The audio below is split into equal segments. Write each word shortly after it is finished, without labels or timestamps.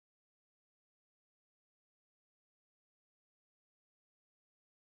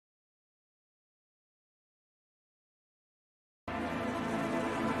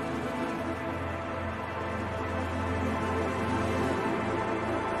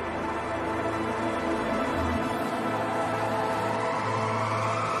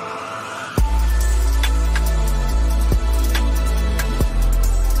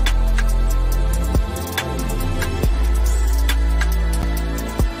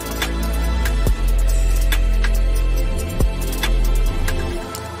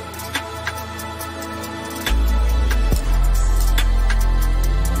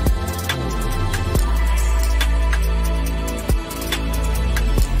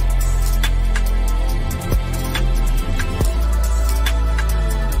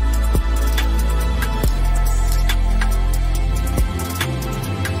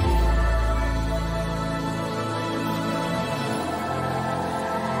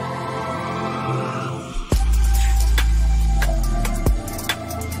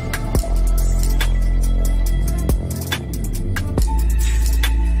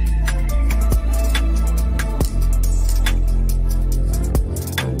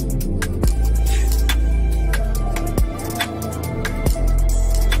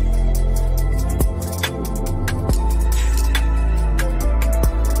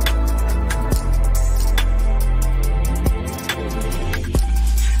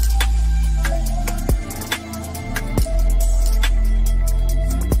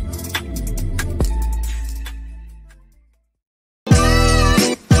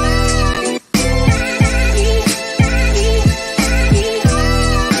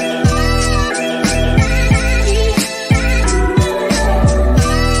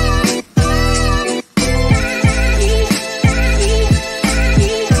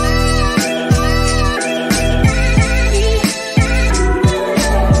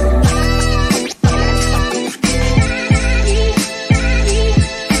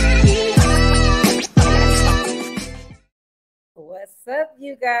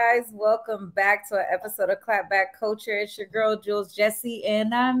guys? Welcome back to an episode of Clapback Culture. It's your girl, Jules Jessie,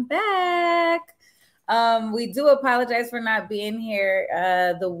 and I'm back. We do apologize for not being here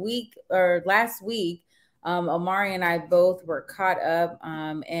last week. Omari and I both were caught up,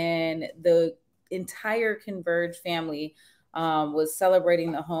 and the entire Converge family was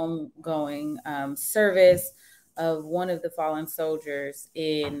celebrating the homegoing service of one of the fallen soldiers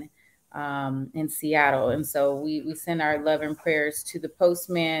in Seattle. And so we send our love and prayers to the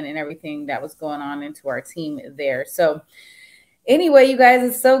postman and everything that was going on and to our team there. So anyway, you guys,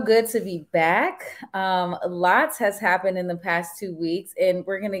 it's so good to be back. Lots has happened in the past 2 weeks, and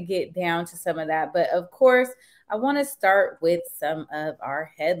we're going to get down to some of that. But of course, I want to start with some of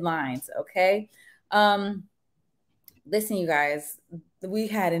our headlines, okay? Listen, you guys, we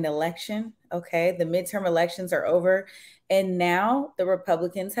had an election, okay? The midterm elections are over, and now the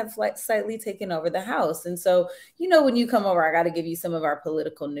Republicans have slightly taken over the House. And so, when you come over, I got to give you some of our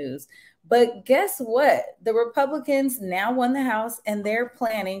political news. But guess what? The Republicans now won the House, and they're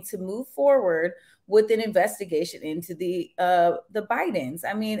planning to move forward with an investigation into the Bidens.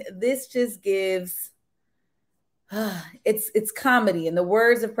 I mean, this just gives it's comedy. In the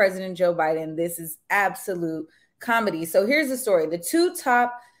words of President Joe Biden, this is absolute comedy. So here's the story. The two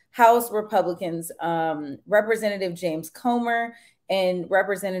top House Republicans, Representative James Comer and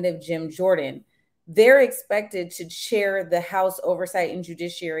Representative Jim Jordan, they're expected to chair the House Oversight and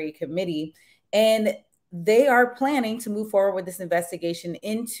Judiciary Committee, and they are planning to move forward with this investigation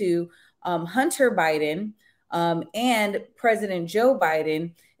into Hunter Biden and President Joe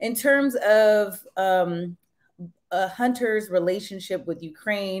Biden in terms of Hunter's relationship with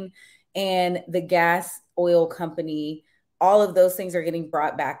Ukraine and the gas oil company. All of those things are getting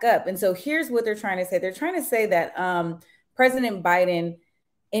brought back up. And so here's what they're trying to say. They're trying to say that President Biden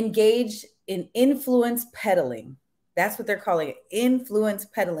engaged in influence peddling. That's what they're calling it, influence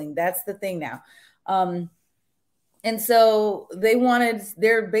peddling. That's the thing now. And so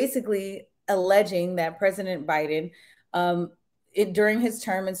they're basically alleging that President Biden, during his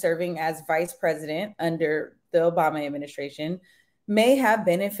term and serving as vice president under the Obama administration, may have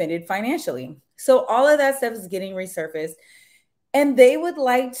benefited financially. So all of that stuff is getting resurfaced, and they would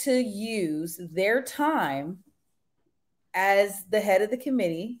like to use their time as the head of the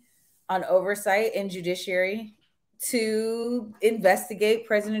committee on oversight and judiciary to investigate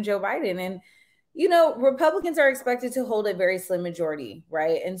President Joe Biden. And, Republicans are expected to hold a very slim majority,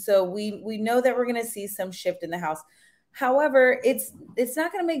 right? And so we know that we're going to see some shift in the House. However, it's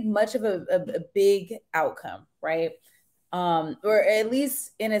not going to make much of a big outcome, right? Or at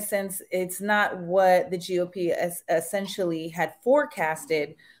least in a sense, it's not what the GOP essentially had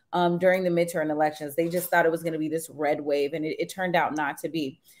forecasted during the midterm elections. They just thought it was going to be this red wave, and it turned out not to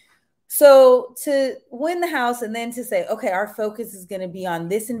be. So to win the House and then to say, okay, our focus is going to be on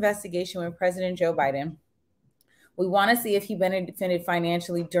this investigation with President Joe Biden. We want to see if he benefited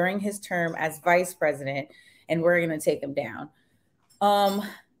financially during his term as vice president, and we're going to take him down.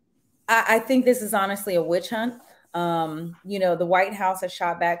 I think this is honestly a witch hunt. The White House has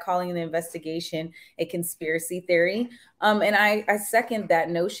shot back, calling the investigation a conspiracy theory. And I second that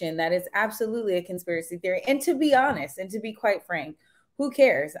notion that it's absolutely a conspiracy theory. And to be honest, and to be quite frank, who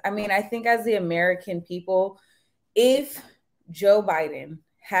cares? I mean, I think as the American people, if Joe Biden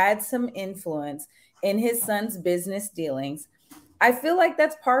had some influence in his son's business dealings, I feel like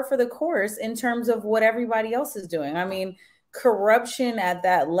that's par for the course in terms of what everybody else is doing. I mean, corruption at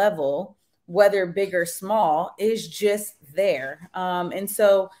that level, whether big or small, is just there. And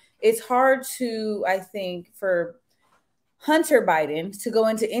so it's hard to, I think, for Hunter Biden to go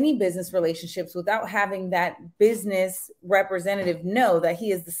into any business relationships without having that business representative know that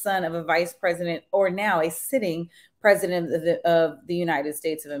he is the son of a vice president, or now a sitting president of the United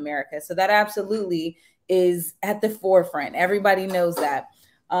States of America. So that absolutely is at the forefront. Everybody knows that.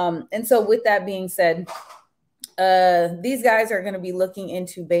 And so with that being said, these guys are going to be looking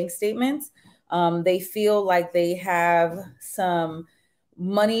into bank statements. They feel like they have some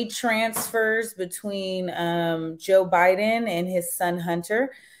money transfers between Joe Biden and his son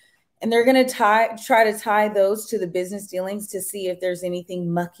Hunter, and they're going to try to tie those to the business dealings to see if there's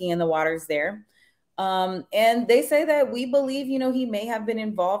anything mucky in the waters there. And they say that we believe, he may have been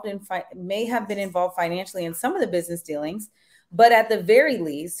involved financially in some of the business dealings, but at the very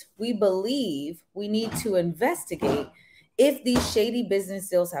least, we believe we need to investigate if these shady business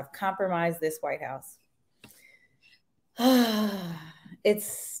deals have compromised this White House.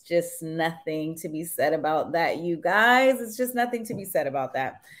 It's just nothing to be said about that, you guys. It's just nothing to be said about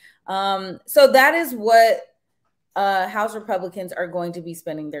that. So that is what House Republicans are going to be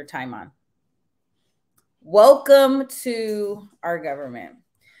spending their time on. Welcome to our government.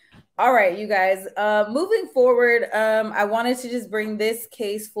 All right, you guys. Moving forward, I wanted to just bring this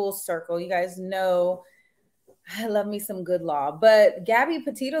case full circle. You guys know I love me some good law, but Gabby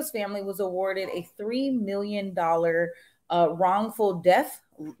Petito's family was awarded a $3 million wrongful death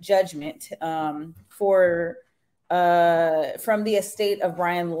judgment for from the estate of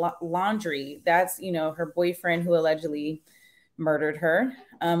Brian Laundrie. That's, you know, her boyfriend who allegedly murdered her.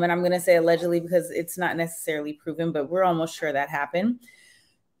 And I'm going to say allegedly because it's not necessarily proven, but we're almost sure that happened.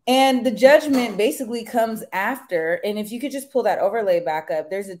 And the judgment basically comes after. And if you could just pull that overlay back up,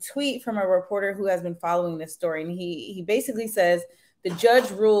 there's a tweet from a reporter who has been following this story. And he basically says the judge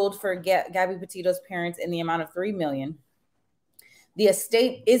ruled for Gabby Petito's parents in the amount of $3 million. The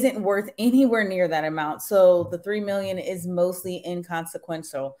estate isn't worth anywhere near that amount. So the $3 million is mostly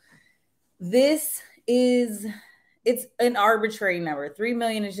inconsequential. It's an arbitrary number. $3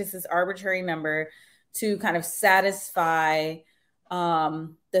 million is just this arbitrary number to kind of satisfy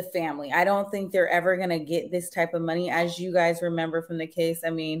the family. I don't think they're ever going to get this type of money. As you guys remember from the case, I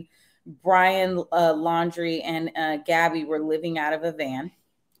mean, Brian Laundrie and Gabby were living out of a van.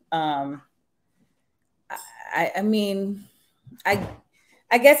 I mean, I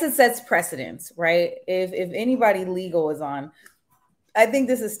guess it sets precedence, right? If anybody legal is on, I think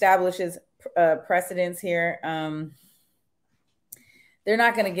this establishes precedence here. They're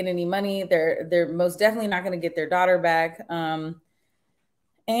not going to get any money. They're most definitely not going to get their daughter back.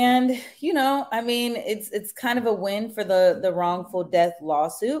 And, you know, I mean, it's kind of a win for the wrongful death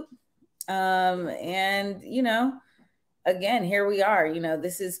lawsuit. And, you know, again, here we are, you know,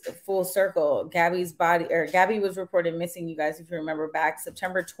 this is full circle. Gabby was reported missing, you guys, if you remember back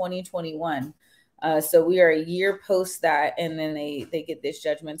September 2021. So we are a year post that, and then they get this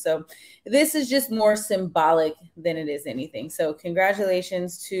judgment. So this is just more symbolic than it is anything. So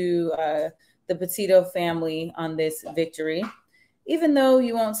congratulations to the Petito family on this victory. Even though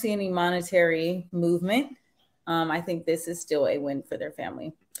you won't see any monetary movement, I think this is still a win for their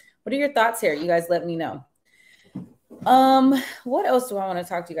family. What are your thoughts here? You guys let me know. What else do I want to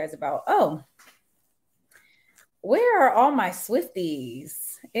talk to you guys about? Oh, where are all my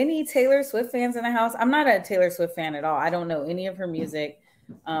Swifties? Any Taylor Swift fans in the house? I'm not a Taylor Swift fan at all. I don't know any of her music,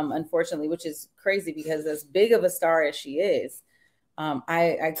 unfortunately, which is crazy because as big of a star as she is,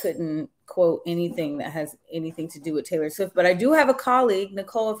 I couldn't quote anything that has anything to do with Taylor Swift. But I do have a colleague,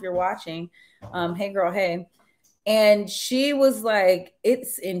 Nicole, if you're watching. Hey, girl, hey. And she was like,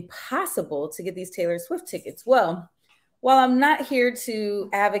 it's impossible to get these Taylor Swift tickets. Well, while I'm not here to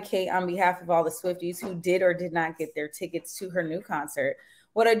advocate on behalf of all the Swifties who did or did not get their tickets to her new concert,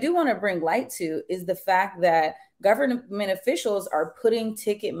 what I do want to bring light to is the fact that government officials are putting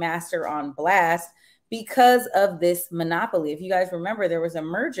Ticketmaster on blast because of this monopoly. If you guys remember, there was a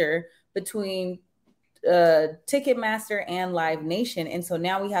merger between Ticketmaster and Live Nation. And so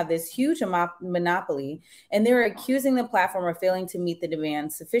now we have this huge monopoly, and they're accusing the platform of failing to meet the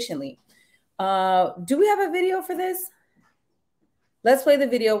demand sufficiently. Do we have a video for this? Let's play the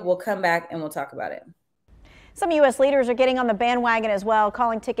video. We'll come back and we'll talk about it. Some U.S. leaders are getting on the bandwagon as well,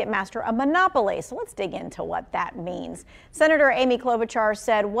 calling Ticketmaster a monopoly. So let's dig into what that means. Senator Amy Klobuchar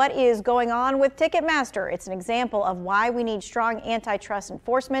said, "What is going on with Ticketmaster? It's an example of why we need strong antitrust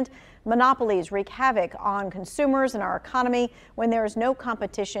enforcement. Monopolies wreak havoc on consumers and our economy. When there is no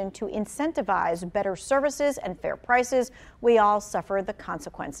competition to incentivize better services and fair prices, we all suffer the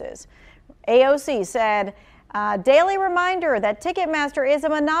consequences." AOC said, daily reminder that Ticketmaster is a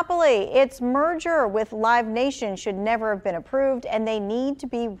monopoly. Its merger with Live Nation should never have been approved, and they need to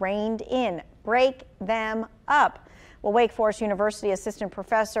be reined in. Break them up. Well, Wake Forest University Assistant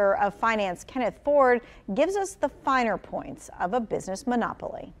Professor of Finance Kenneth Ford gives us the finer points of a business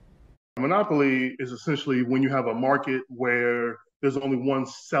monopoly. A monopoly is essentially when you have a market where there's only one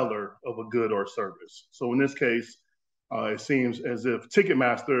seller of a good or service. So in this case, it seems as if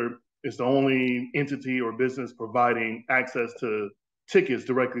Ticketmaster is the only entity or business providing access to tickets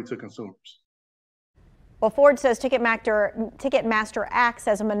directly to consumers. Well, Ford says Ticketmaster acts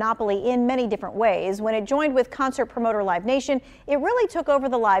as a monopoly in many different ways. When it joined with concert promoter Live Nation, it really took over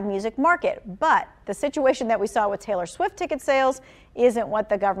the live music market. But the situation that we saw with Taylor Swift ticket sales isn't what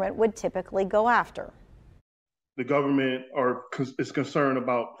the government would typically go after. The government is concerned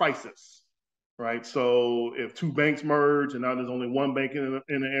about prices. Right. So if two banks merge and now there's only one bank in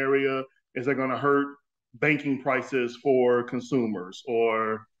the area, is that going to hurt banking prices for consumers?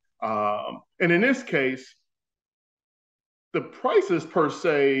 Or and in this case, the prices per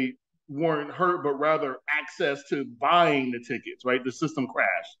se weren't hurt, but rather access to buying the tickets. Right. The system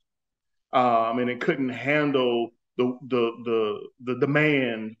crashed and it couldn't handle the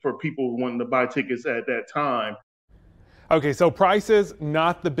demand for people wanting to buy tickets at that time. Okay, so prices,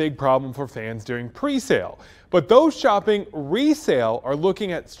 not the big problem for fans during pre-sale, but those shopping resale are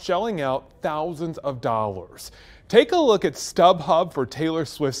looking at shelling out thousands of dollars. Take a look at StubHub for Taylor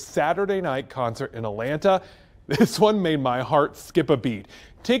Swift's Saturday night concert in Atlanta. This one made my heart skip a beat.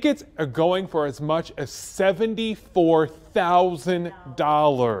 Tickets are going for as much as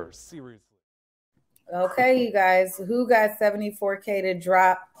 $74,000. Seriously. Okay, you guys, who got $74K to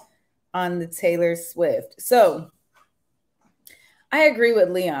drop on the Taylor Swift? So I agree with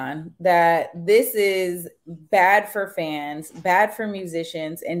Leon that this is bad for fans, bad for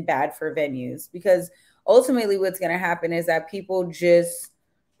musicians, and bad for venues, because ultimately what's going to happen is that people just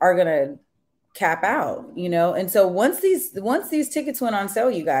are going to cap out, you know? And so once these tickets went on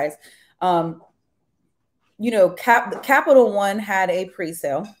sale, you guys, you know, Capital One had a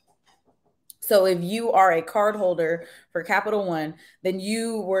pre-sale. So if you are a card holder for Capital One, then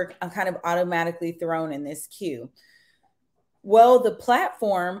you were kind of automatically thrown in this queue. Well, the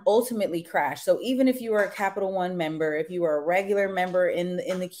platform ultimately crashed. So even if you were a Capital One member, if you were a regular member in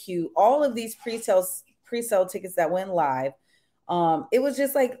the queue, all of these pre-sale tickets that went live, it was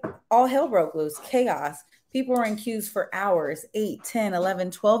just like all hell broke loose, chaos. People were in queues for hours, 8, 10, 11,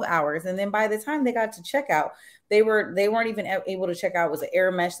 12 hours. And then by the time they got to checkout, they weren't even able to check out. It was an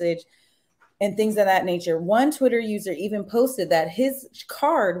error message and things of that nature. One Twitter user even posted that his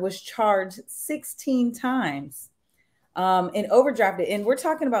card was charged 16 times and overdrafted. And we're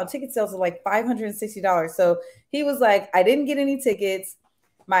talking about ticket sales of like $560. So he was like, I didn't get any tickets.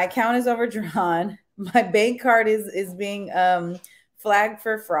 My account is overdrawn. My bank card is being flagged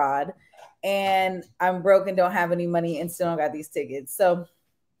for fraud. And I'm broke and don't have any money and still don't got these tickets. So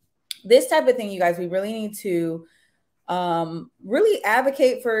this type of thing, you guys, we really need to really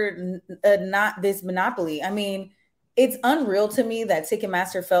advocate for not this monopoly. I mean, it's unreal to me that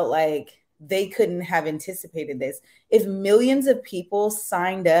Ticketmaster felt like they couldn't have anticipated this. If millions of people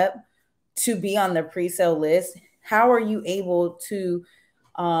signed up to be on the pre-sale list, how are you able to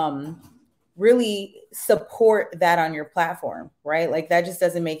really support that on your platform, right? Like that just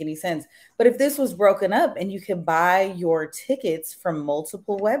doesn't make any sense. But if this was broken up and you could buy your tickets from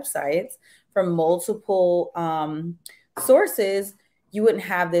multiple websites, from multiple sources, you wouldn't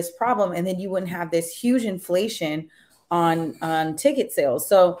have this problem. And then you wouldn't have this huge inflation on ticket sales.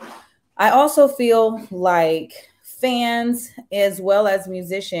 So I also feel like fans, as well as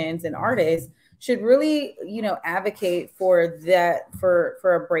musicians and artists, should really, you know, advocate for that, for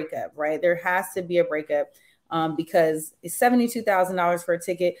a breakup, right? There has to be a breakup because it's $72,000 for a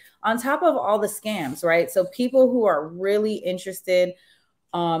ticket on top of all the scams, right? So people who are really interested,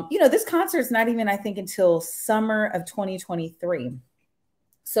 you know, this concert's not even, I think, until summer of 2023.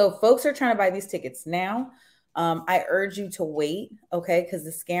 So folks are trying to buy these tickets now. I urge you to wait, okay? Because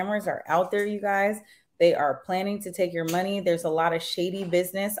the scammers are out there, you guys. They are planning to take your money. There's a lot of shady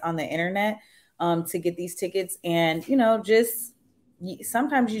business on the internet to get these tickets. And, you know, just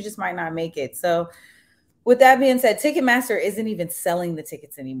sometimes you just might not make it. So with that being said, Ticketmaster isn't even selling the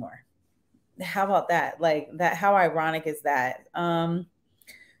tickets anymore. How about that? Like that, how ironic is that?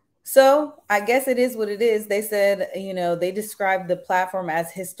 So I guess it is what it is. They said, you know, they described the platform as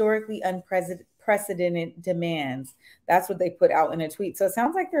historically unprecedented demands. That's what they put out in a tweet. So it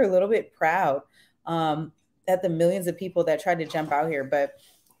sounds like they're a little bit proud at the millions of people that tried to jump out here. But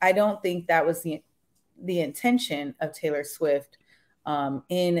I don't think that was the intention of Taylor Swift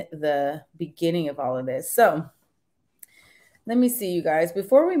in the beginning of all of this. So let me see, you guys.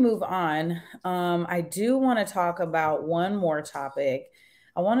 Before we move on, I do want to talk about one more topic.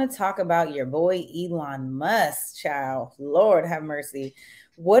 I want to talk about your boy Elon Musk, child. Lord have mercy.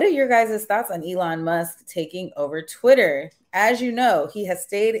 What are your guys' thoughts on Elon Musk taking over Twitter? As you know, he has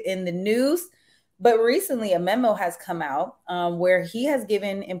stayed in the news, but recently a memo has come out where he has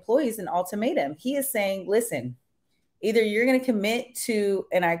given employees an ultimatum. He is saying, listen, either you're going to commit to,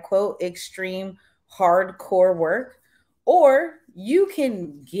 and I quote, extreme hardcore work, or you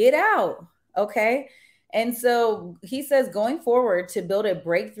can get out, okay? And so he says, going forward, to build a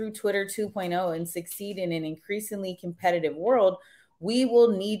breakthrough Twitter 2.0 and succeed in an increasingly competitive world, we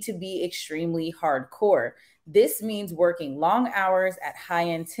will need to be extremely hardcore. This means working long hours at high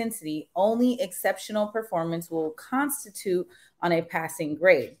intensity. Only exceptional performance will constitute on a passing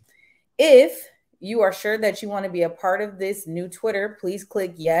grade. If you are sure that you want to be a part of this new Twitter, please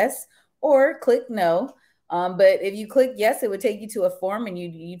click yes or click no. But if you click yes, it would take you to a form and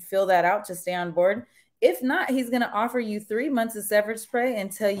you'd fill that out to stay on board. If not, he's going to offer you 3 months of severance pay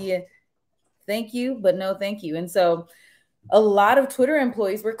and tell you thank you, but no thank you. And so a lot of Twitter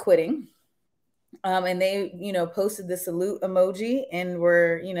employees were quitting. And they, you know, posted the salute emoji and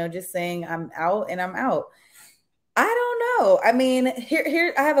were, you know, just saying, I'm out and I'm out. I don't No, I mean,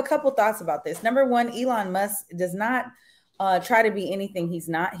 here I have a couple thoughts about this. Number one, Elon Musk does not try to be anything he's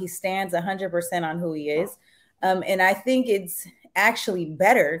not. He stands 100% on who he is. And I think it's actually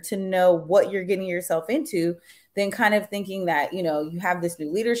better to know what you're getting yourself into than kind of thinking that, you know, you have this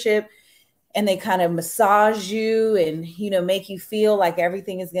new leadership and they kind of massage you and, you know, make you feel like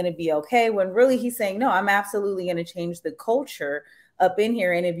everything is going to be okay, when really he's saying, no, I'm absolutely going to change the culture up in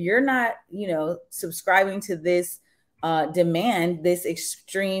here. And if you're not, you know, subscribing to this demand, this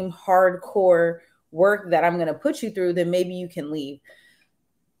extreme hardcore work that I'm going to put you through, then maybe you can leave.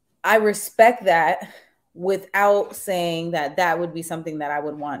 I respect that without saying that that would be something that I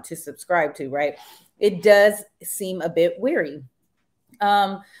would want to subscribe to, right? It does seem a bit weary.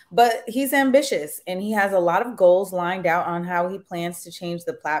 But he's ambitious and he has a lot of goals lined out on how he plans to change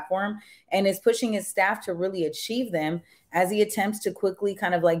the platform and is pushing his staff to really achieve them as he attempts to quickly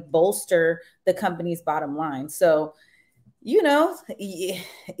kind of like bolster the company's bottom line. So, you know,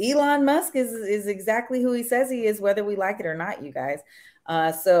 Elon Musk is exactly who he says he is, whether we like it or not, you guys.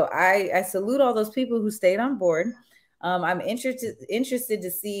 So I salute all those people who stayed on board. I'm interested to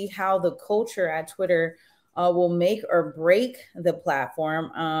see how the culture at Twitter will make or break the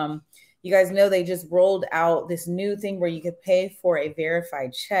platform. You guys know they just rolled out this new thing where you could pay for a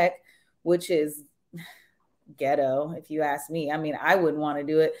verified check, which is ghetto, if you ask me. I mean, I wouldn't want to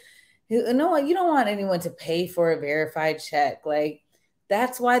do it. No, you don't want anyone to pay for a verified check. Like,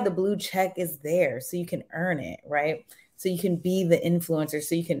 that's why the blue check is there, so you can earn it, right? So you can be the influencer,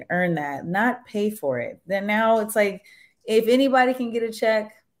 so you can earn that, not pay for it. Then now it's like, if anybody can get a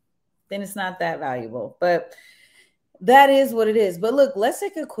check, then it's not that valuable. But that is what it is. But look, let's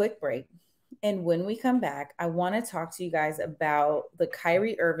take a quick break. And when we come back, I want to talk to you guys about the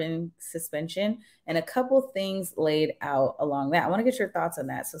Kyrie Irving suspension and a couple things laid out along that. I want to get your thoughts on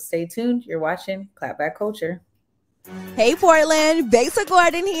that. So stay tuned. You're watching Clapback Culture. Hey Portland, Basic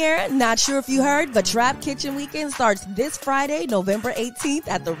Gordon here. Not sure if you heard, but Trap Kitchen Weekend starts this Friday, November 18th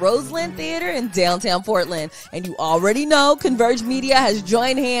at the Roseland Theater in downtown Portland. And you already know Converge Media has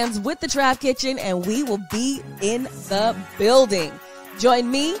joined hands with the Trap Kitchen and we will be in the building.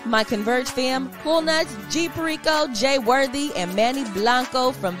 Join me, my Converge fam, Cool Nuts, G Perico, Jay Worthy, and Manny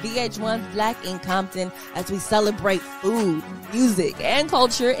Blanco from VH1's Black in Compton as we celebrate food, music, and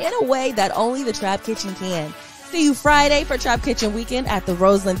culture in a way that only the Trap Kitchen can. See you Friday for Trap Kitchen Weekend at the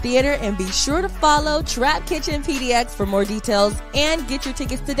Roseland Theater, and be sure to follow Trap Kitchen PDX for more details and get your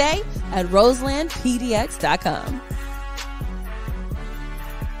tickets today at roselandpdx.com.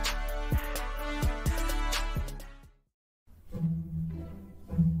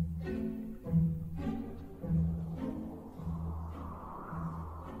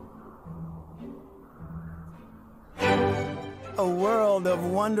 A world of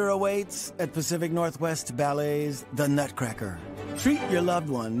wonder awaits at Pacific Northwest Ballet's The Nutcracker. Treat your loved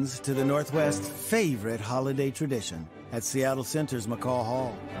ones to the Northwest's favorite holiday tradition at Seattle Center's McCall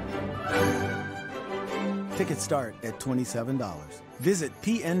Hall. Tickets start at $27. Visit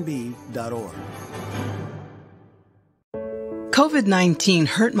pnb.org. COVID-19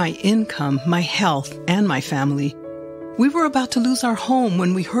 hurt my income, my health, and my family. We were about to lose our home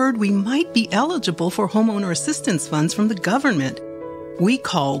when we heard we might be eligible for homeowner assistance funds from the government. We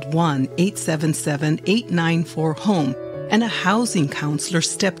called 1-877-894-HOME, and a housing counselor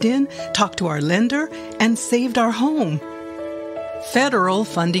stepped in, talked to our lender, and saved our home. Federal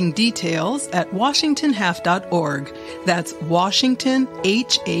funding details at washingtonhaf.org. That's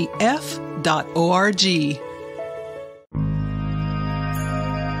washingtonhaf.org.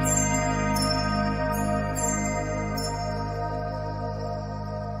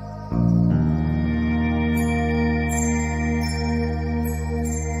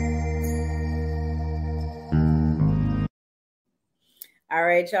 All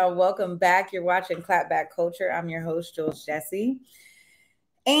right, y'all, welcome back. You're watching Clapback Culture. I'm your host, Jules Jessie.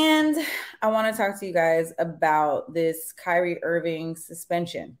 And I want to talk to you guys about this Kyrie Irving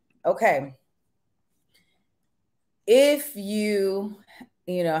suspension. Okay. If you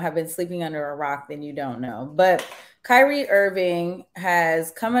have been sleeping under a rock, then you don't know. But Kyrie Irving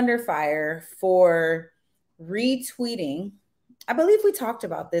has come under fire for retweeting. I believe we talked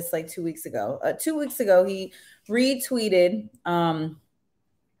about this like 2 weeks ago. 2 weeks ago, he retweeted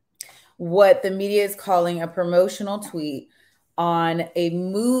what the media is calling a promotional tweet on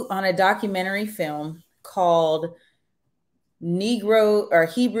a documentary film called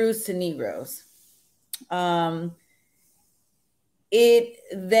Hebrews to Negroes. It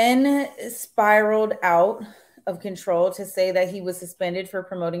then spiraled out of control to say that he was suspended for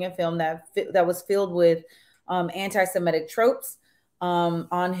promoting a film that was filled with anti-Semitic tropes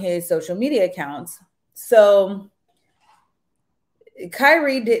on his social media accounts. So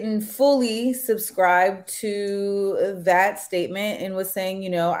Kyrie didn't fully subscribe to that statement and was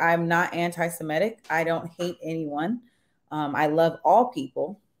saying, I'm not anti-Semitic. I don't hate anyone. I love all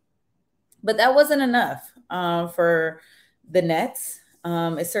people. But that wasn't enough for the Nets.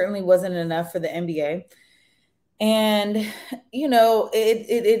 It certainly wasn't enough for the NBA. And,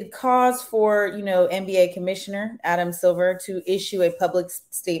 it caused for, NBA Commissioner Adam Silver to issue a public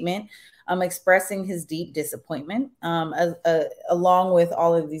statement expressing his deep disappointment, along with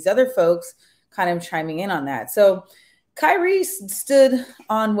all of these other folks kind of chiming in on that. So Kyrie stood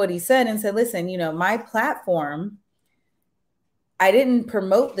on what he said and said, listen, my platform, I didn't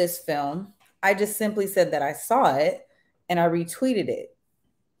promote this film. I just simply said that I saw it and I retweeted it.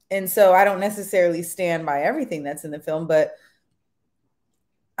 And so I don't necessarily stand by everything that's in the film, but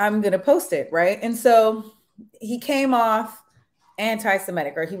I'm going to post it, right? And so he came off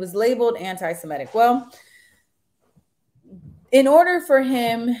anti-Semitic, or he was labeled anti-Semitic. Well, in order for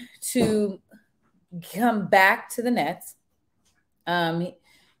him to come back to the Nets,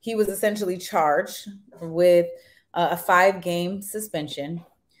 he was essentially charged with a 5-game suspension.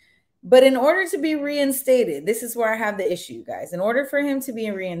 But in order to be reinstated, this is where I have the issue, guys. In order for him to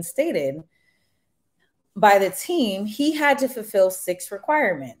be reinstated by the team, he had to fulfill 6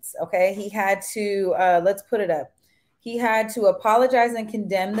 requirements, okay? He had to, let's put it up. He had to apologize and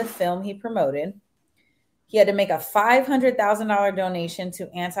condemn the film he promoted. He had to make a $500,000 donation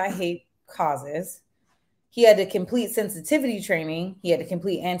to anti-hate causes. He had to complete sensitivity training. He had to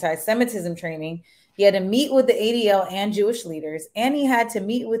complete anti-Semitism training. He had to meet with the ADL and Jewish leaders, and he had to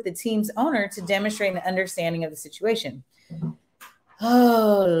meet with the team's owner to demonstrate an understanding of the situation.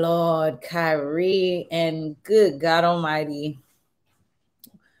 Oh, Lord, Kyrie, and good God Almighty.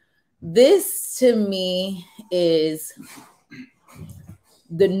 This, to me, is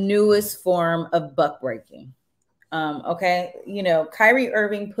the newest form of buck breaking. Okay, Kyrie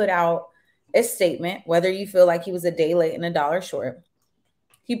Irving put out a statement, whether you feel like he was a day late and a dollar short.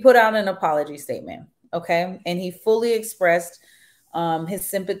 He put out an apology statement, okay? And he fully expressed his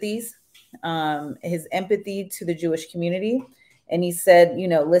sympathies, his empathy to the Jewish community. And he said,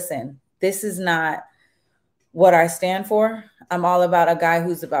 listen, this is not what I stand for. I'm all about a guy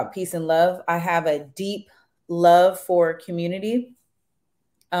who's about peace and love. I have a deep love for community.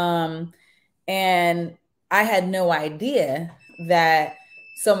 And I had no idea that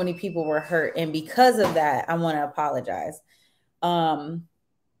so many people were hurt. And because of that, I want to apologize.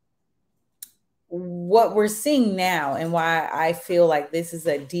 What we're seeing now, and why I feel like this is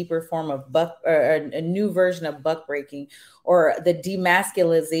a deeper form of a new version of buck breaking, or the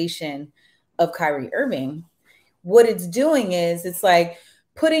demasculization of Kyrie Irving, what it's doing is it's like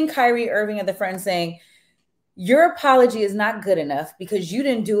putting Kyrie Irving at the front and saying, your apology is not good enough because you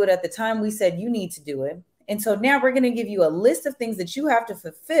didn't do it at the time we said you need to do it. And so now we're going to give you a list of things that you have to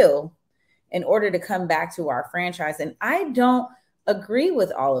fulfill in order to come back to our franchise. And I don't agree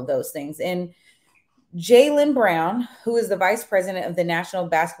with all of those things. And Jaylen Brown, who is the vice president of the National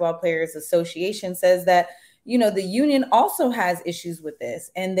Basketball Players Association, says that, the union also has issues with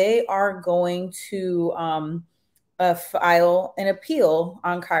this, and they are going to file an appeal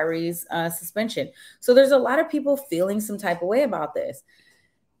on Kyrie's suspension. So there's a lot of people feeling some type of way about this.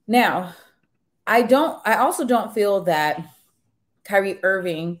 Now, I also don't feel that Kyrie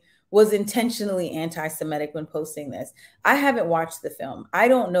Irving was intentionally anti-Semitic when posting this. I haven't watched the film. I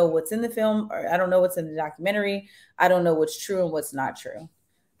don't know what's in the film, or I don't know what's in the documentary. I don't know what's true and what's not true.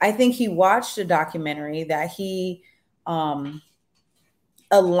 I think he watched a documentary that he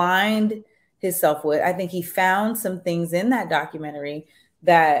aligned himself with. I think he found some things in that documentary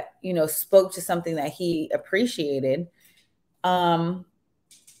that, spoke to something that he appreciated.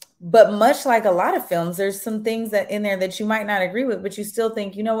 But much like a lot of films, there's some things that in there that you might not agree with, but you still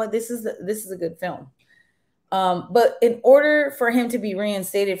think, you know what, this is a good film. But in order for him to be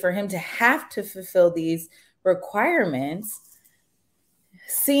reinstated, for him to have to fulfill these requirements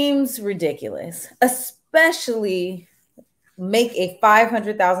seems ridiculous, especially make a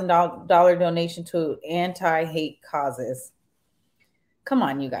 $500,000 donation to anti-hate causes. Come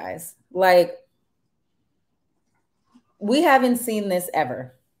on, you guys. Like, we haven't seen this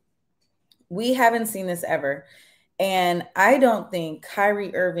ever. We haven't seen this ever. And I don't think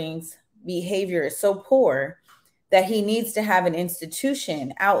Kyrie Irving's behavior is so poor that he needs to have an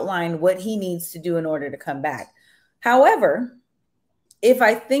institution outline what he needs to do in order to come back. However, if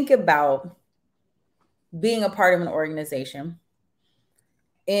I think about being a part of an organization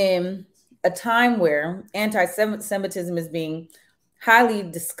in a time where anti-Semitism is being highly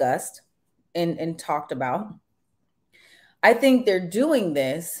discussed and talked about, I think they're doing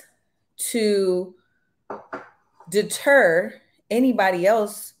this to deter anybody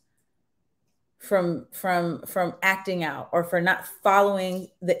else from acting out or for not following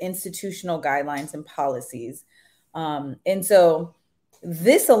the institutional guidelines and policies. And so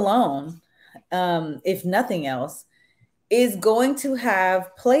this alone, if nothing else, is going to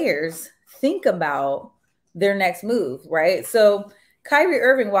have players think about their next move, right? So Kyrie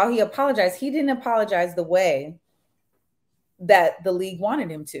Irving, while he apologized, he didn't apologize the way that the league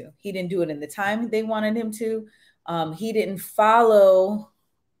wanted him to. He didn't do it in the time they wanted him to. He didn't follow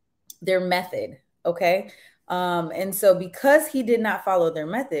their method, okay? And so because he did not follow their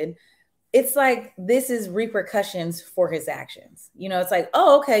method, it's like this is repercussions for his actions. You know, it's like,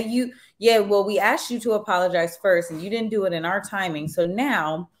 oh, okay, well, we asked you to apologize first and you didn't do it in our timing. So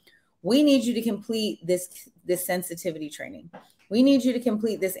now we need you to complete this sensitivity training. We need you to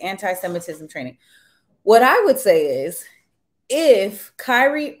complete this anti-Semitism training. What I would say is, if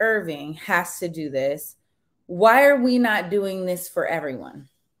Kyrie Irving has to do this, why are we not doing this for everyone?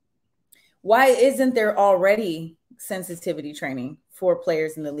 Why isn't there already sensitivity training for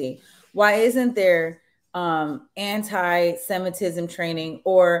players in the league? Why isn't there anti-Semitism training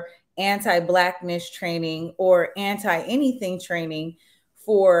or anti-Blackness training or anti-anything training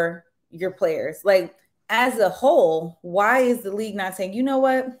for your players? Like, as a whole, why is the league not saying, you know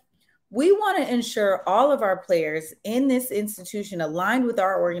what? We want to ensure all of our players in this institution aligned with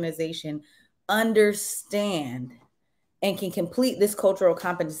our organization understand and can complete this cultural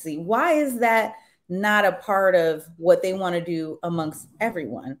competency. Why is that not a part of what they want to do amongst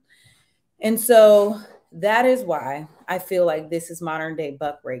everyone? And so that is why I feel like this is modern day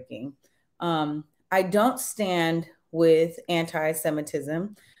buck breaking. I don't stand with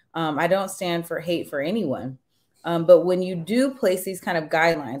anti-Semitism. I don't stand for hate for anyone. But when you do place these kind of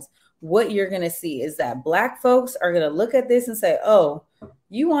guidelines, what you're going to see is that Black folks are going to look at this and say, oh,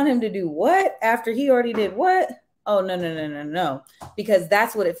 you want him to do what after he already did what? Oh, no. Because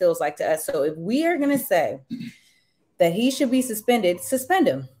that's what it feels like to us. So if we are going to say that he should be suspended, suspend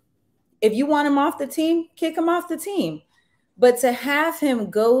him. If you want him off the team, kick him off the team. But to have him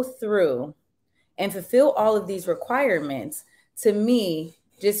go through and fulfill all of these requirements, to me,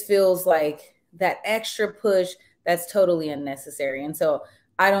 just feels like that extra push that's totally unnecessary. And so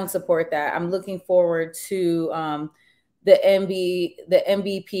I don't support that. I'm looking forward to the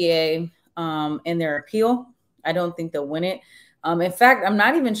NBPA and their appeal. I don't think they'll win it. In fact, I'm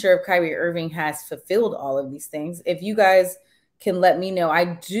not even sure if Kyrie Irving has fulfilled all of these things. If you guys can let me know. I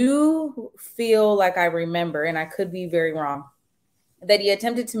do feel like I remember, and I could be very wrong, that he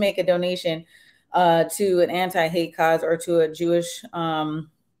attempted to make a donation to an anti-hate cause or to a Jewish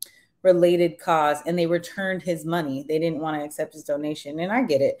related cause, and they returned his money. They didn't want to accept his donation, and I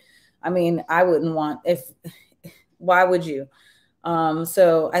get it. I mean, I wouldn't want, why would you?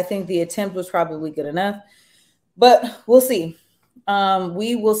 So I think the attempt was probably good enough, but we'll see.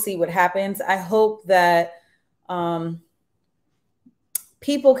 We will see what happens. I hope that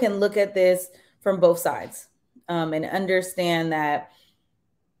people can look at this from both sides and understand that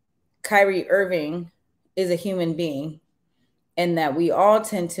Kyrie Irving is a human being and that we all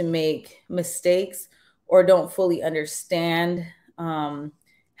tend to make mistakes or don't fully understand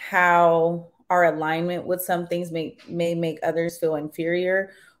how our alignment with some things may make others feel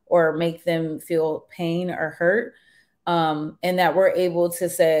inferior or make them feel pain or hurt. And that we're able to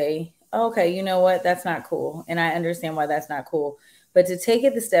say, okay, you know what? That's not cool. And I understand why that's not cool. But to take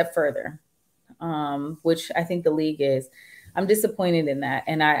it a step further, which I think the league is, I'm disappointed in that.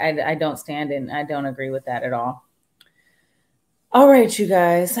 And I don't stand and I don't agree with that at all. All right, you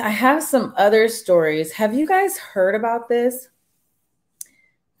guys, I have some other stories. Have you guys heard about this?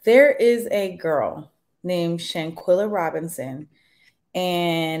 There is a girl named Shanquilla Robinson.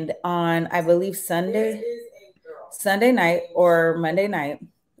 And on, I believe, Sunday night or Monday night,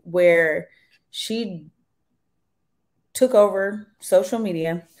 where she took over social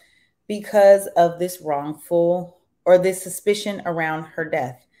media because of this wrongful or this suspicion around her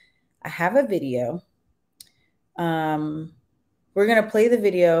death. I have a video. We're going to play the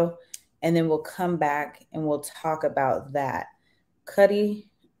video and then we'll come back and we'll talk about that. Cuddy,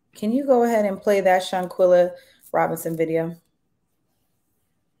 can you go ahead and play that Shanquilla Robinson video?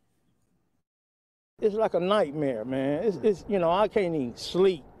 It's like a nightmare, man. It's you know, I can't even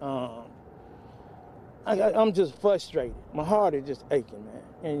sleep. I'm just frustrated. My heart is just aching, man.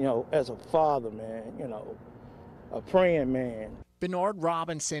 And, you know, as a father, man, you know, a praying man. Bernard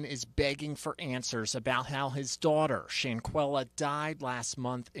Robinson is begging for answers about how his daughter, Shanquilla, died last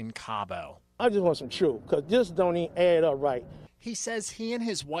month in Cabo. I just want some truth, because this don't even add up right. He says he and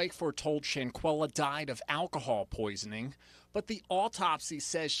his wife were told Shanquilla died of alcohol poisoning, but the autopsy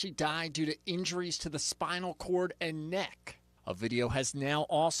says she died due to injuries to the spinal cord and neck. A video has now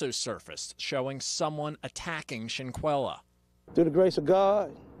also surfaced showing someone attacking Shanquella. Through the grace of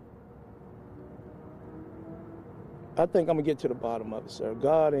God, I think I'm gonna get to the bottom of it, sir.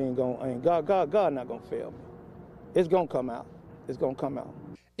 God not gonna fail me. It's gonna come out. It's gonna come out.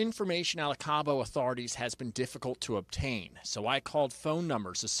 Information out of Cabo authorities has been difficult to obtain, so I called phone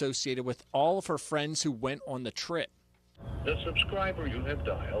numbers associated with all of her friends who went on the trip. The subscriber you have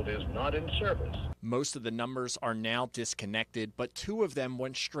dialed is not in service. Most of the numbers are now disconnected, but 2 of them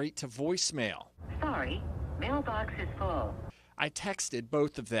went straight to voicemail. Sorry, mailbox is full. I texted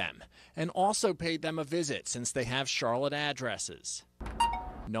both of them and also paid them a visit since they have Charlotte addresses.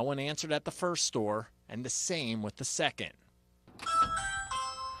 No one answered at the first store, and the same with the second.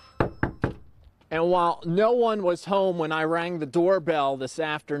 And while no one was home when I rang the doorbell this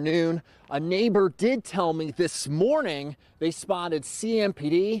afternoon, a neighbor did tell me this morning they spotted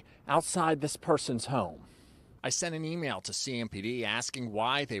CMPD outside this person's home. I sent an email to CMPD asking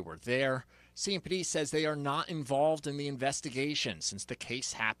why they were there. CMPD says they are not involved in the investigation since the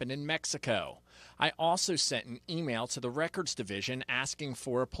case happened in Mexico. I also sent an email to the Records Division asking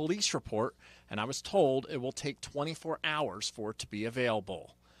for a police report, and I was told it will take 24 hours for it to be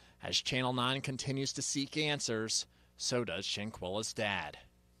available. As Channel 9 continues to seek answers, so does Shanquella's dad.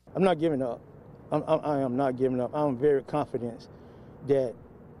 I'm not giving up. I am not giving up. I'm very confident that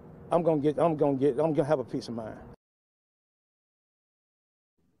I'm gonna have a peace of mind.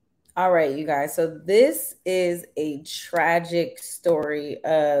 All right, you guys. So this is a tragic story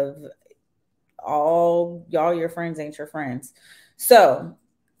of all y'all, your friends ain't your friends. So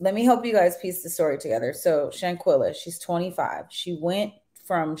let me help you guys piece the story together. So Shanquella, she's 25. She went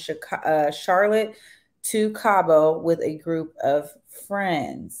from Charlotte to Cabo with a group of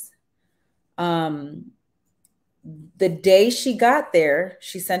friends. The day she got there,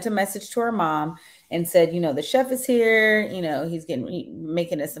 she sent a message to her mom and said, you know, the chef is here. You know, he's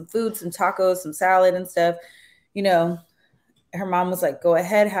making us some food, some tacos, some salad and stuff. You know, her mom was like, go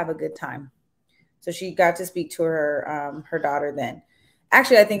ahead, have a good time. So she got to speak to her daughter then.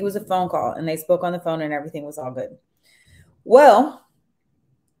 Actually, I think it was a phone call, and they spoke on the phone and everything was all good. Well,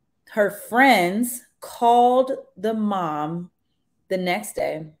 her friends called the mom the next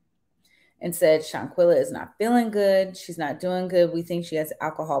day and said, Shanquella is not feeling good. She's not doing good. We think she has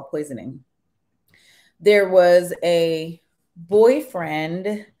alcohol poisoning. There was a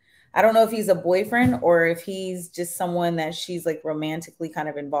boyfriend. I don't know if he's a boyfriend or if he's just someone that she's like romantically kind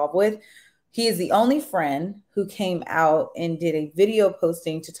of involved with. He is the only friend who came out and did a video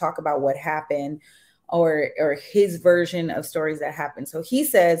posting to talk about what happened or his version of stories that happened. So he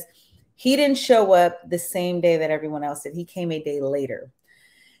says he didn't show up the same day that everyone else did. He came a day later.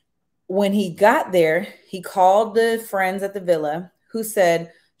 When he got there, he called the friends at the villa who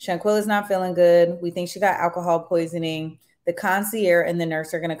said, Shanquella's not feeling good. We think she got alcohol poisoning. The concierge and the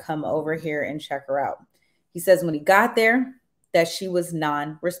nurse are going to come over here and check her out. He says when he got there that she was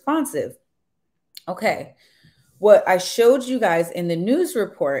non-responsive. Okay. What I showed you guys in the news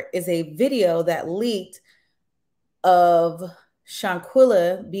report is a video that leaked of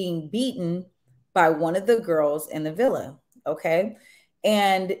Shanquella being beaten by one of the girls in the villa. Okay.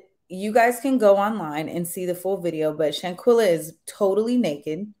 And you guys can go online and see the full video, but Shanquella is totally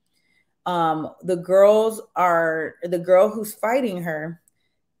naked. The girl who's fighting her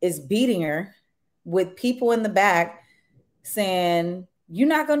is beating her with people in the back saying, you're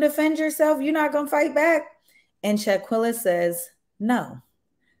not going to defend yourself. You're not going to fight back. And Shanquella says, no.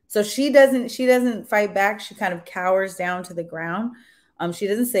 So she doesn't fight back. She kind of cowers down to the ground. She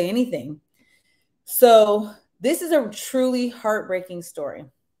doesn't say anything. So this is a truly heartbreaking story.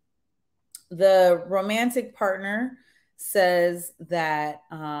 The romantic partner says that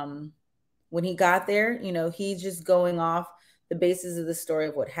when he got there, you know, he's just going off the basis of the story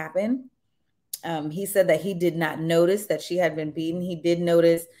of what happened. He said that he did not notice that she had been beaten. He did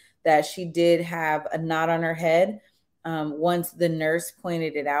notice that she did have a knot on her head once the nurse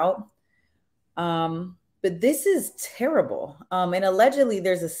pointed it out. But this is terrible. And allegedly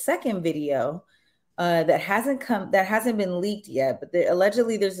there's a second video that hasn't been leaked yet, but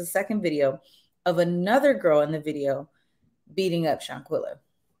allegedly there's a second video of another girl in the video beating up Shanquella.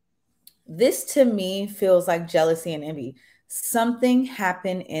 This to me feels like jealousy and envy. Something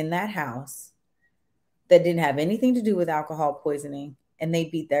happened in that house that didn't have anything to do with alcohol poisoning, and they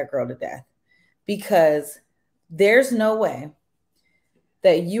beat that girl to death, because there's no way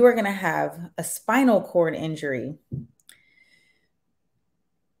that you are going to have a spinal cord injury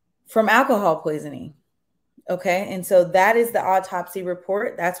from alcohol poisoning. Okay. And so that is the autopsy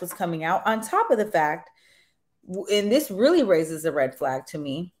report. That's what's coming out. On top of the fact, and this really raises a red flag to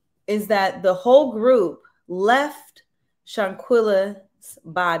me, is that the whole group left Shanquilla's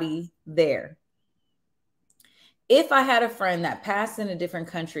body there. If I had a friend that passed in a different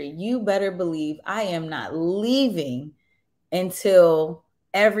country, you better believe I am not leaving until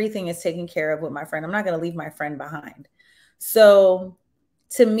everything is taken care of with my friend. I'm not going to leave my friend behind. So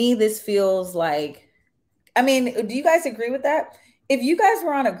to me, this feels like, I mean, do you guys agree with that? If you guys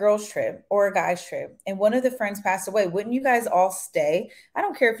were on a girl's trip or a guy's trip and one of the friends passed away, wouldn't you guys all stay? I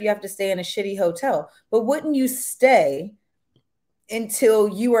don't care if you have to stay in a shitty hotel, but wouldn't you stay until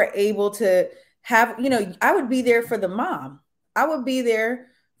you are able to have, you know, I would be there for the mom. I would be there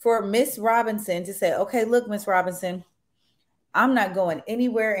for Miss Robinson to say, okay, look, Miss Robinson, I'm not going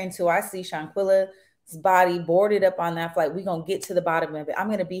anywhere until I see Shanquilla's body boarded up on that flight. We're going to get to the bottom of it. I'm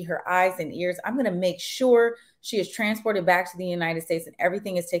going to be her eyes and ears. I'm going to make sure she is transported back to the United States and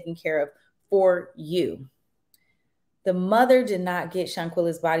everything is taken care of for you. The mother did not get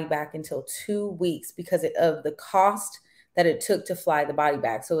Shanquilla's body back until 2 weeks because of the cost that it took to fly the body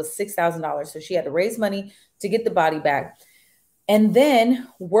back. So it was $6,000. So she had to raise money to get the body back and then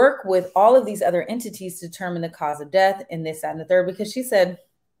work with all of these other entities to determine the cause of death and this, that, and the third, because she said,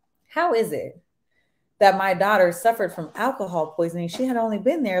 how is it that my daughter suffered from alcohol poisoning? She had only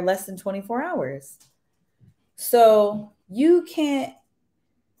been there less than 24 hours. So you can't,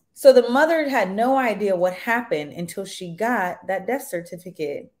 so the mother had no idea what happened until she got that death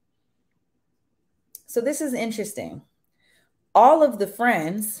certificate. So this is interesting. All of the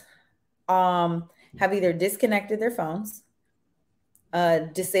friends have either disconnected their phones,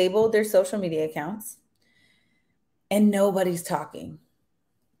 disabled their social media accounts, and nobody's talking.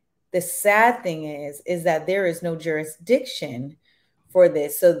 The sad thing is that there is no jurisdiction for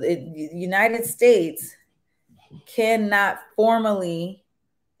this. So the United States cannot formally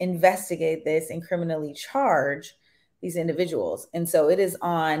investigate this and criminally charge these individuals. And so it is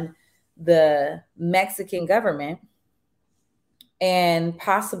on the Mexican government and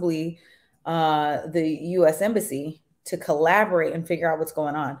possibly the U.S. Embassy to collaborate and figure out what's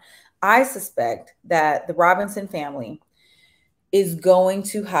going on. I suspect that the Robinson family is going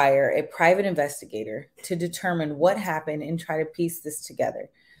to hire a private investigator to determine what happened and try to piece this together.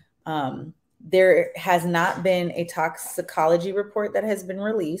 There has not been a toxicology report that has been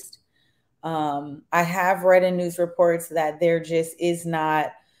released. I have read in news reports that there just is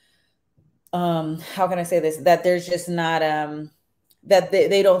not, how can I say this? That there's just not, that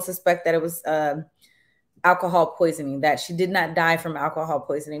they don't suspect that it was alcohol poisoning, that she did not die from alcohol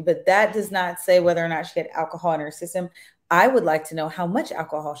poisoning, but that does not say whether or not she had alcohol in her system. I would like to know how much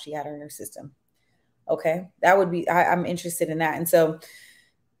alcohol she had in her system. Okay, that would be, I'm interested in that. And so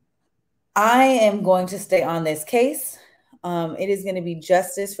I am going to stay on this case. It is going to be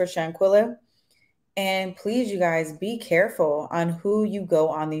justice for Shanquilla. And please, you guys, be careful on who you go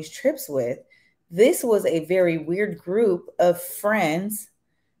on these trips with. This was a very weird group of friends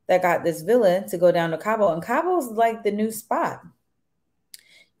that got this villa to go down to Cabo. And Cabo is like the new spot.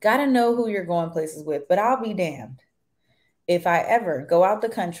 Got to know who you're going places with. But I'll be damned if I ever go out the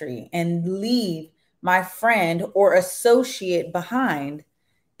country and leave my friend or associate behind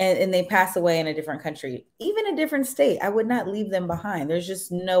and they pass away in a different country, even a different state. I would not leave them behind. There's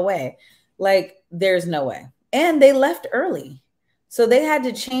just no way. Like, there's no way. And they left early. So they had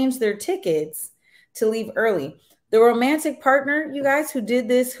to change their tickets to leave early. The romantic partner, you guys, who did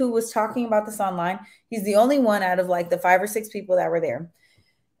this, who was talking about this online, he's the only one out of like the 5 or 6 people that were there.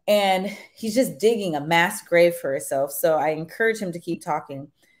 And he's just digging a mass grave for himself. So I encourage him to keep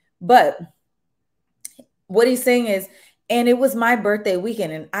talking. But what he's saying is, and it was my birthday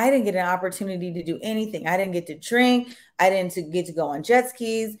weekend and I didn't get an opportunity to do anything. I didn't get to drink. I didn't get to go on jet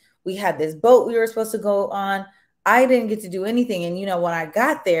skis. We had this boat we were supposed to go on. I didn't get to do anything. And, you know, when I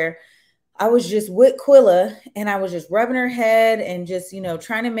got there, I was just with Quilla and I was just rubbing her head and just, you know,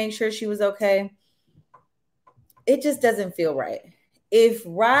 trying to make sure she was okay. It just doesn't feel right. If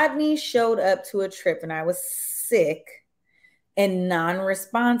Rodney showed up to a trip and I was sick and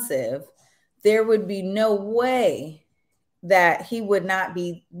non-responsive, there would be no way that he would not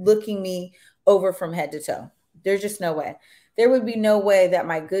be looking me over from head to toe. There's just no way. There would be no way that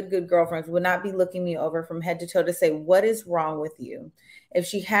my good girlfriends would not be looking me over from head to toe to say, what is wrong with you? If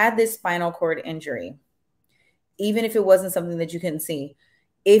she had this spinal cord injury, even if it wasn't something that you couldn't see,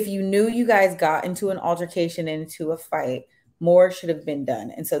 if you knew you guys got into an altercation, into a fight, more should have been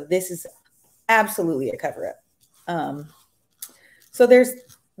done. And so this is absolutely a cover-up. So there's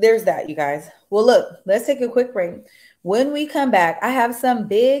that, you guys. Well, look, let's take a quick break. When we come back, I have some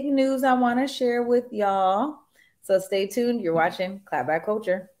big news I want to share with y'all. So stay tuned. You're watching Clapback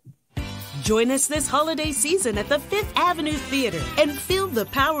Culture. Join us this holiday season at the Fifth Avenue Theater and feel the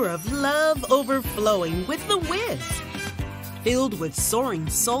power of love overflowing with The Wiz. Filled with soaring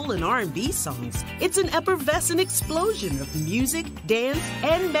soul and R&B songs, it's an effervescent explosion of music, dance,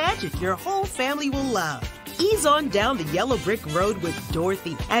 and magic your whole family will love. Ease on down the yellow brick road with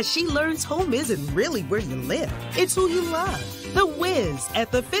Dorothy as she learns home isn't really where you live, it's who you love. The Wiz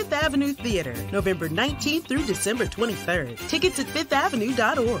at the Fifth Avenue Theater, November 19th through December 23rd. Tickets at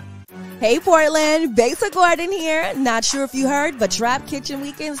fifthavenue.org. Hey Portland, Basic Garden here. Not sure if you heard, but Trap Kitchen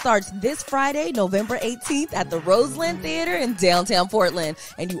Weekend starts this Friday, November 18th at the Roseland Theater in downtown Portland.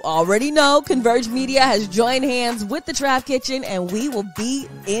 And you already know Converge Media has joined hands with the Trap Kitchen and we will be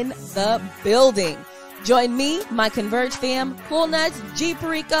in the building. Join me, my Converge fam, Cool Nuts, G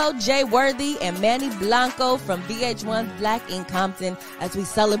Perico, Jay Worthy, and Manny Blanco from VH1's Black in Compton as we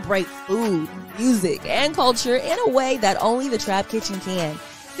celebrate food, music, and culture in a way that only the Trap Kitchen can.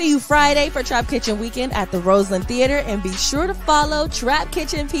 See you Friday for Trap Kitchen Weekend at the Roseland Theater, and be sure to follow Trap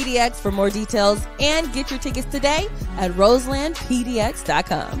Kitchen PDX for more details and get your tickets today at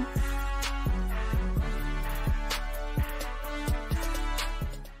roselandpdx.com.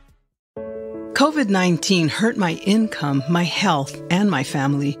 COVID-19 hurt my income, my health, and my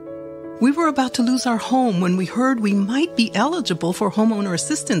family. We were about to lose our home when we heard we might be eligible for homeowner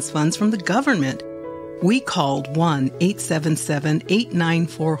assistance funds from the government. We called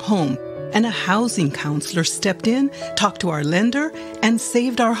 1-877-894-HOME, and a housing counselor stepped in, talked to our lender, and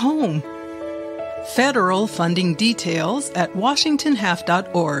saved our home. Federal funding details at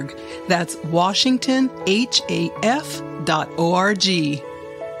washingtonhalf.org. That's washingtonhaf.org.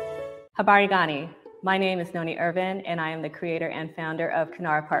 Habari Gani. My name is Noni Irvin, and I am the creator and founder of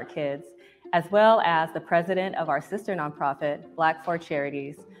Kanara Park Kids, as well as the president of our sister nonprofit, Black for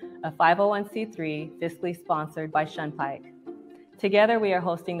Charities, a 501c3 fiscally sponsored by Shunpike. Together, we are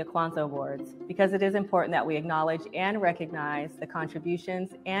hosting the Kwanzaa Awards because it is important that we acknowledge and recognize the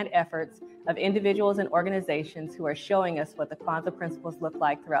contributions and efforts of individuals and organizations who are showing us what the Kwanzaa principles look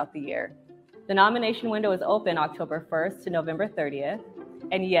like throughout the year. The nomination window is open October 1st to November 30th,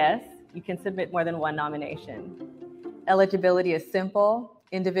 and yes, you can submit more than one nomination. Eligibility is simple.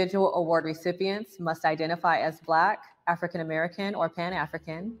 Individual award recipients must identify as Black, African American, or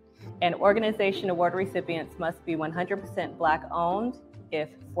Pan-African, and organization award recipients must be 100% Black owned if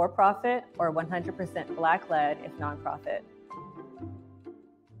for-profit or 100% Black led if nonprofit.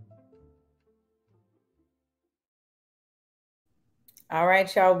 All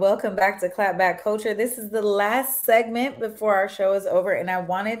right, y'all, welcome back to Clapback Culture. This is the last segment before our show is over, and I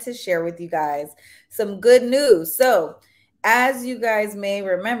wanted to share with you guys some good news. So, as you guys may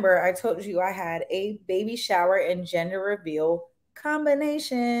remember, I told you I had a baby shower and gender reveal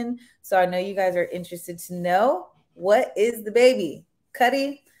combination. So I know you guys are interested to know, what is the baby?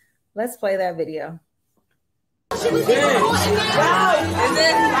 Cuddy, let's play that video.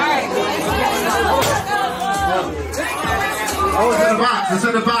 Oh, it's in the box. It's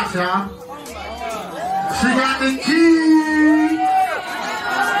in the box, y'all. She got the key.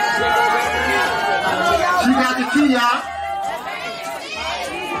 She got the key, y'all.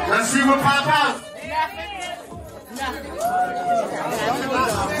 Let's see what pop out.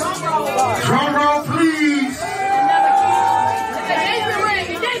 Drum roll, please. It's an engagement ring.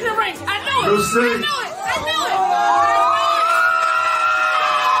 Engagement ring. I know it. You'll see. I know it. I know it.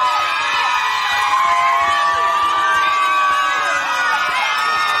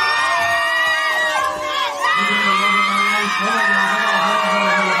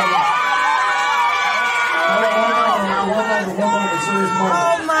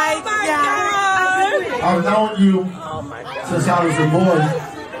 Oh my God! I've known you since I was a boy.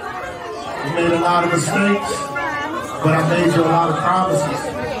 You made a lot of mistakes, but I made you a lot of promises.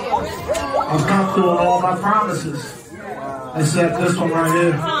 I've come through on all my promises, except this one right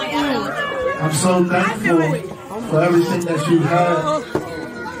here. I'm so thankful for everything that you've had,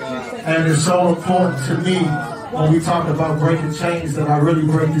 and it's so important to me when we talk about breaking chains that I really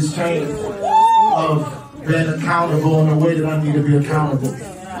break this chain of being accountable in the way that I need to be accountable.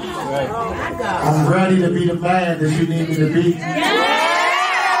 I'm ready to be the man that you need me to be. I'm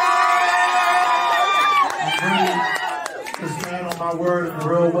ready to stand on my word in the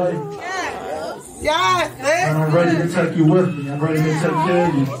real way. And I'm ready to take you with me. I'm ready to take care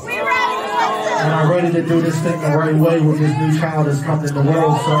of you. And I'm ready to do this thing the right way with this new child that's coming in the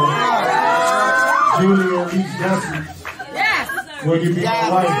world. So, Julia, Elise, Jessie, will you be my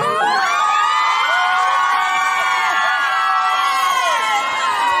wife?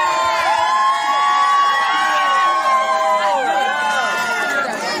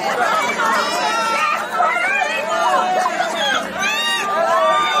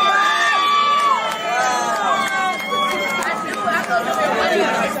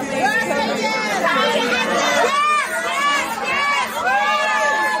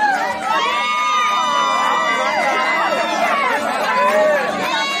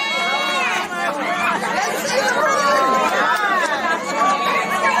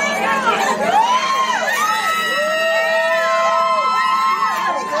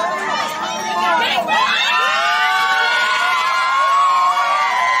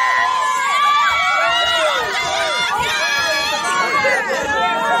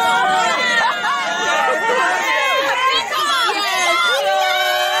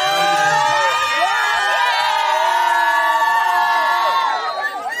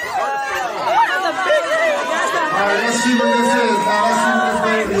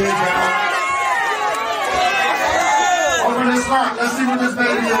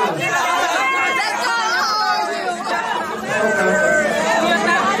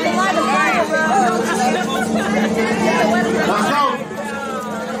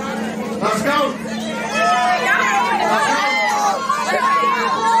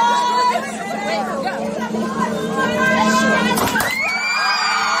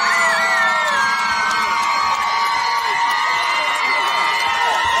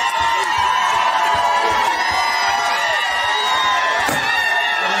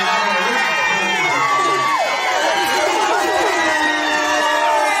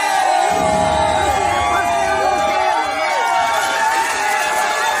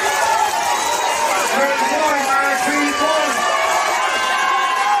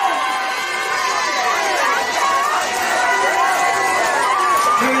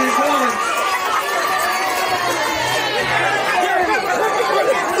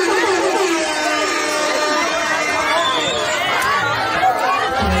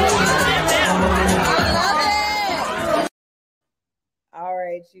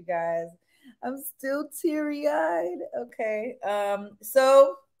 you guys. I'm still teary-eyed. Okay.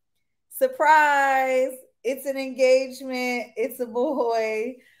 So surprise, it's an engagement. It's a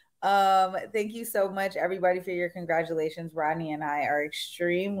boy. Thank you so much, everybody, for your congratulations. Rodney and I are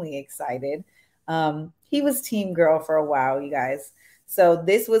extremely excited. He was team girl for a while, you guys. So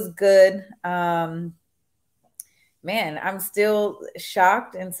this was good. Man, I'm still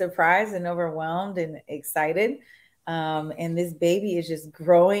shocked and surprised and overwhelmed and excited. And this baby is just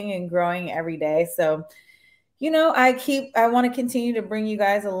growing and growing every day. So, you know, I want to continue to bring you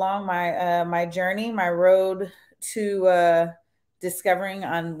guys along my journey, my road to discovering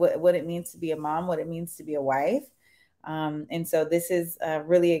on what it means to be a mom, what it means to be a wife. And so this is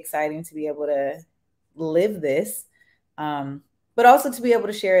really exciting to be able to live this, but also to be able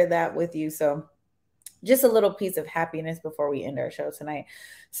to share that with you. So just a little piece of happiness before we end our show tonight.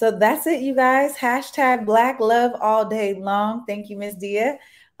 So that's it, you guys. Hashtag Black Love all day long. Thank you, Miss Dia.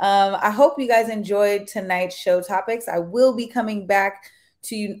 I hope you guys enjoyed tonight's show topics. I will be coming back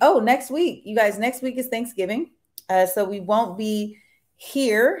to you. Oh, next week. You guys, next week is Thanksgiving. So we won't be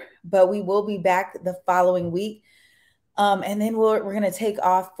here, but we will be back the following week. And then we're going to take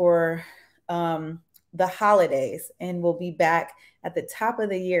off for the holidays, and we'll be back at the top of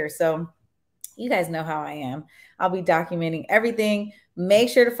the year. So you guys know how I am. I'll be documenting everything. Make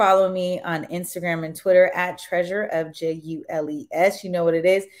sure to follow me on Instagram and Twitter at Treasure of JULES. You know what it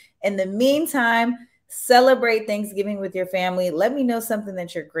is. In the meantime, celebrate Thanksgiving with your family. Let me know something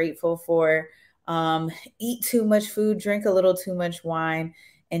that you're grateful for. Eat too much food, drink a little too much wine,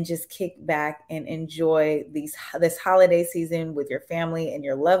 and just kick back and enjoy this holiday season with your family and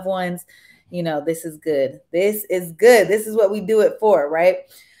your loved ones. You know, this is good. This is good. This is what we do it for, right?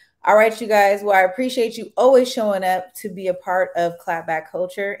 All right, you guys. Well, I appreciate you always showing up to be a part of Clapback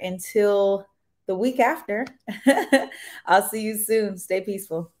Culture. Until the week after, I'll see you soon. Stay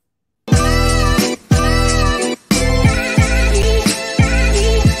peaceful.